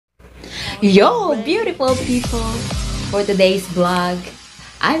Yo, beautiful people! For today's vlog,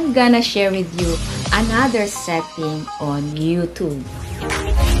 I'm gonna share with you another setting on YouTube.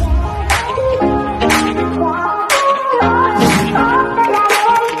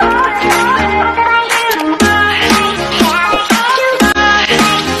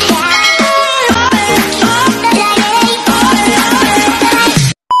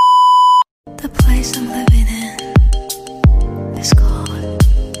 The place I'm living in is called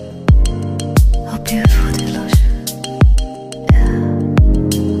a beautiful delusion.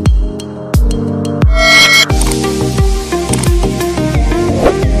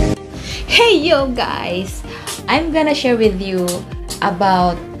 Hey yo guys! I'm gonna share with you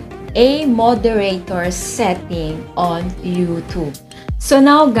about a moderator setting on YouTube. So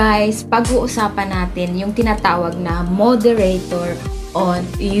now guys, pag-uusapan natin yung tinatawag na moderator on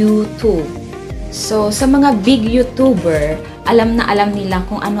YouTube. So sa mga big YouTuber, alam na alam nila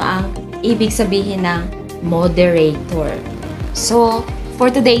kung ano ang ibig sabihin ng moderator. So for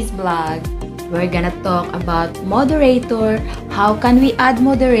today's vlog, we're gonna talk about moderator, how can we add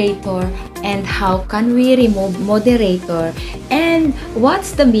moderator, and how can we remove moderator, and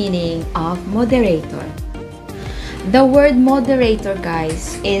what's the meaning of moderator. The word moderator,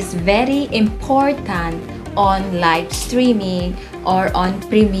 guys, is very important on live streaming or on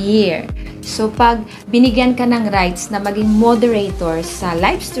Premiere. So, pag binigyan ka ng rights na maging moderator sa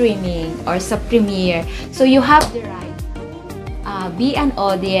live streaming or sa Premiere, so you have the right be an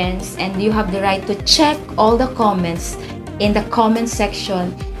audience and you have the right to check all the comments in the comment section.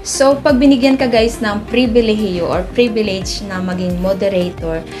 So, pag binigyan ka guys ng pribilehiyo or privilege na maging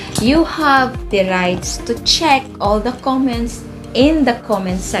moderator, you have the rights to check all the comments in the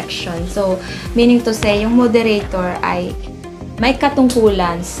comment section. So, meaning to say, yung moderator ay may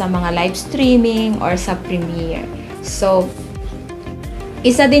katungkulan sa mga live streaming or sa Premiere. So,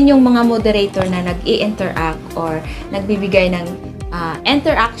 isa din yung mga moderator na nag-i-interact or nagbibigay ng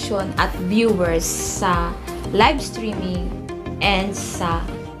interaction at viewers sa live streaming and sa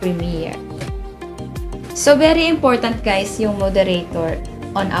Premiere. So, very important guys yung moderator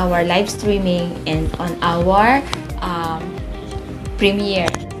on our live streaming and on our Premiere.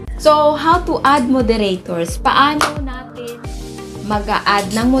 So, how to add moderators? Paano natin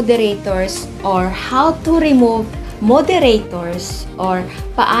mag-a-add ng moderators or how to remove moderators or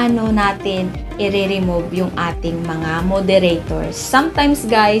paano natin i-remove yung ating mga moderators. Sometimes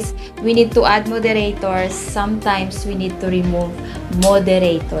guys, we need to add moderators. Sometimes we need to remove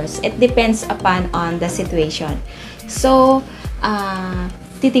moderators. It depends upon on the situation. So,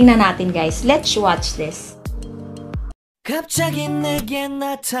 titingnan natin guys. Let's watch this. 갑자기 내게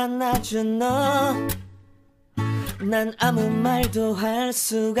나타나준 너 난 아무 말도 할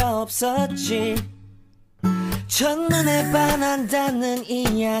수가 없었지 첫눈에 반한다는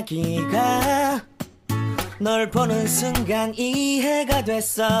이야기가 널 보는 순간 이해가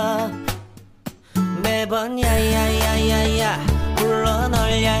됐어 매번 야야야야야 불러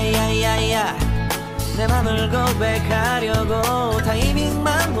널 야야야야 내 맘을 고백하려고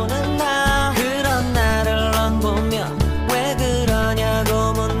타이밍만 보는 나 그런 나를 넌 보며 왜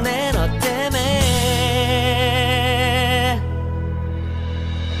그러냐고 묻네 너 때문에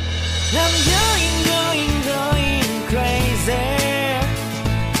I'm going crazy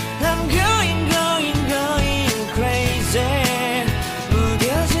I'm going crazy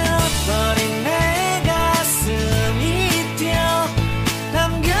무뎌져 버린 내 가슴이 뛰어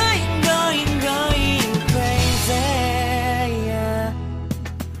I'm going crazy yeah.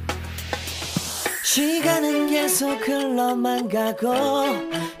 시간은 계속 흘러만 가고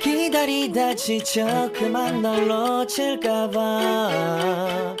기다리다 지쳐 그만 널 놓칠까봐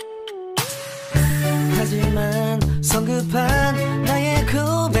하지만 성급한 나의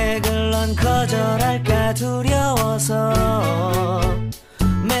고백을 넌 거절할까 두려워서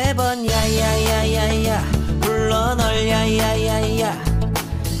매번 야야야야야 불러 널 야야야야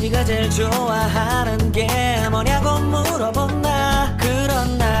네가 제일 좋아하는 게 뭐냐고 물어본 나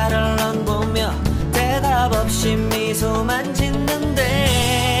그런 나를 넌 보며 대답 없이 미소만 짓는데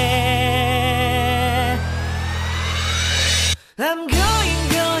I'm going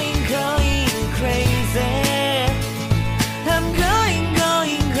crazy I'm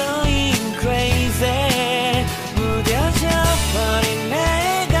going crazy 무뎌져 버린 내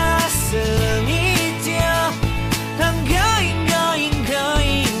가슴이 뛰어 I'm going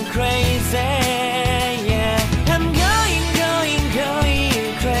crazy yeah I'm going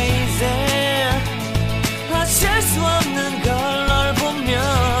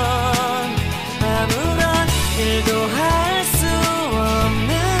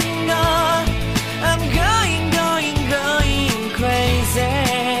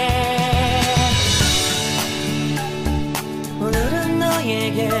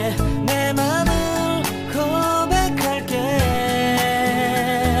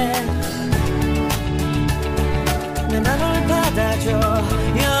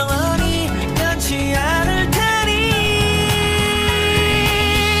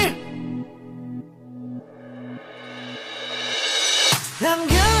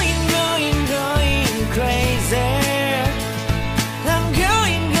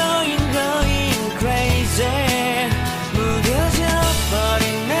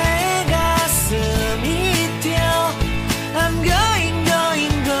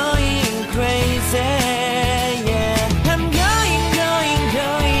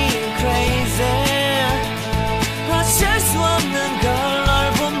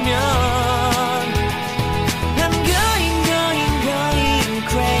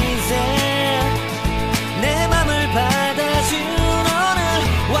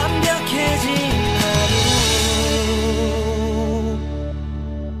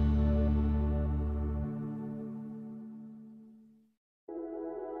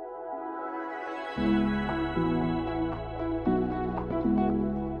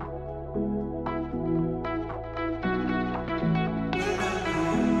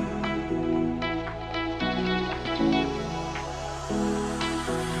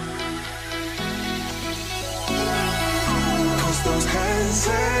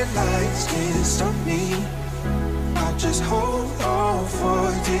lights can't stop me. I just hold on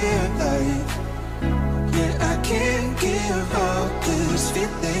for dear life. Yeah, I can't give up this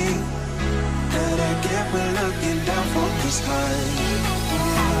feeling that I get when looking down from the sky.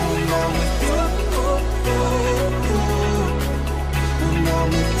 Now with you, now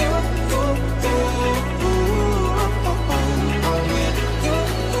with you,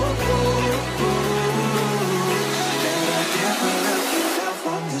 that I get when looking down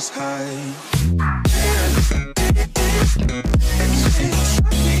from the sky.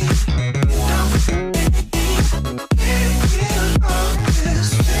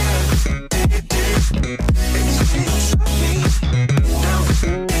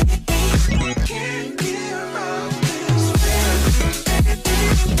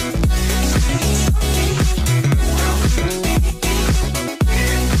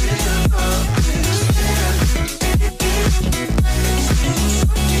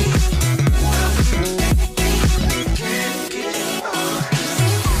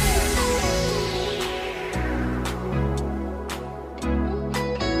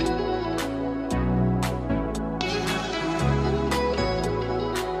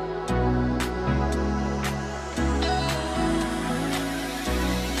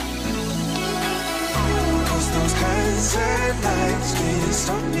 Lights can't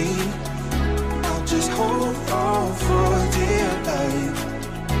stop me. I'll just hold on for dear life.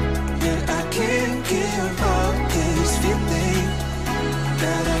 Yeah, I can't give up this feeling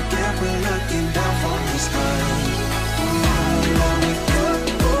that I get when looking down from the sky. Now with you,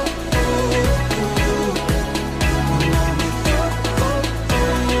 now with you,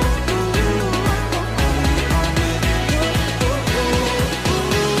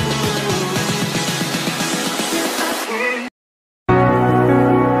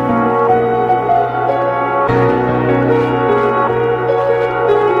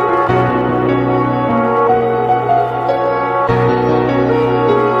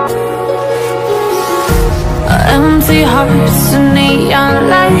 empty hearts and neon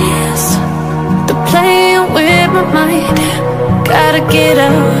lights, they're playing with my mind. Gotta get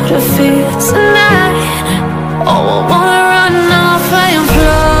out of here tonight. Oh, I wanna run off and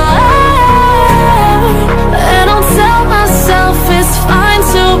fly, and I'll tell myself it's fine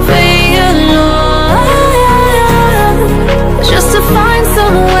to be alone, just to find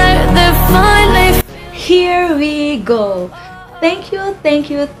somewhere that finally. Here we go.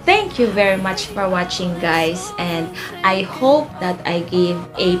 Thank you very much for watching, guys, and I hope that I give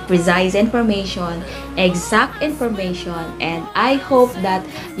a precise information, exact information, and I hope that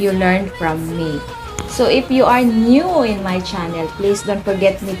you learned from me. So if you are new in my channel, please don't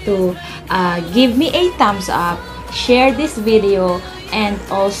forget me to give me a thumbs up, share this video, and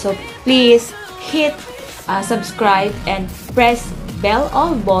also please hit subscribe and press bell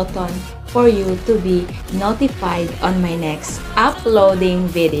all button for you to be notified on my next uploading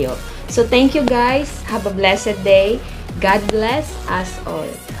video. So thank you, guys. Have a blessed day. God bless us all.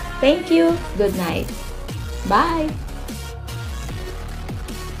 Thank you. Good night. Bye.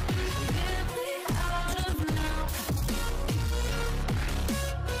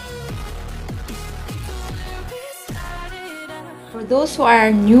 For those who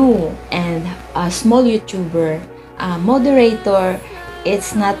are new and a small YouTuber, moderator,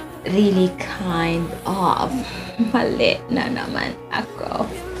 it's not really kind of mali na naman ako.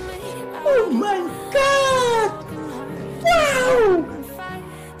 Oh my God! Wow!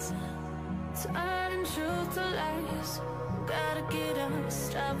 Turning truth to lies, gotta get up,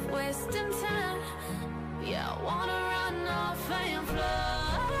 stop wasting time. Yeah, I wanna run off and fly.